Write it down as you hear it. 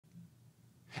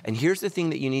And here's the thing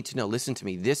that you need to know. Listen to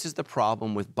me. This is the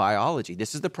problem with biology.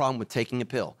 This is the problem with taking a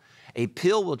pill. A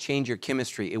pill will change your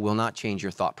chemistry. It will not change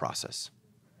your thought process.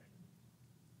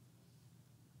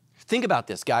 Think about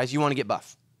this, guys. You want to get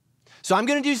buff. So I'm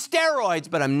going to do steroids,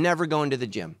 but I'm never going to the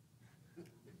gym.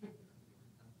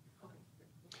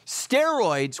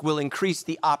 Steroids will increase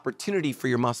the opportunity for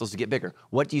your muscles to get bigger.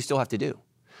 What do you still have to do?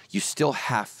 You still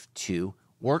have to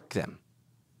work them.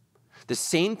 The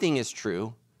same thing is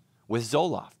true with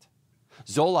Zoloft.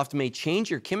 Zoloft may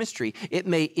change your chemistry. It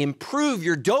may improve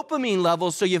your dopamine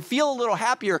levels so you feel a little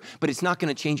happier, but it's not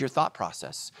going to change your thought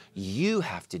process. You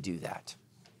have to do that.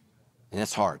 And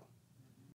that's hard.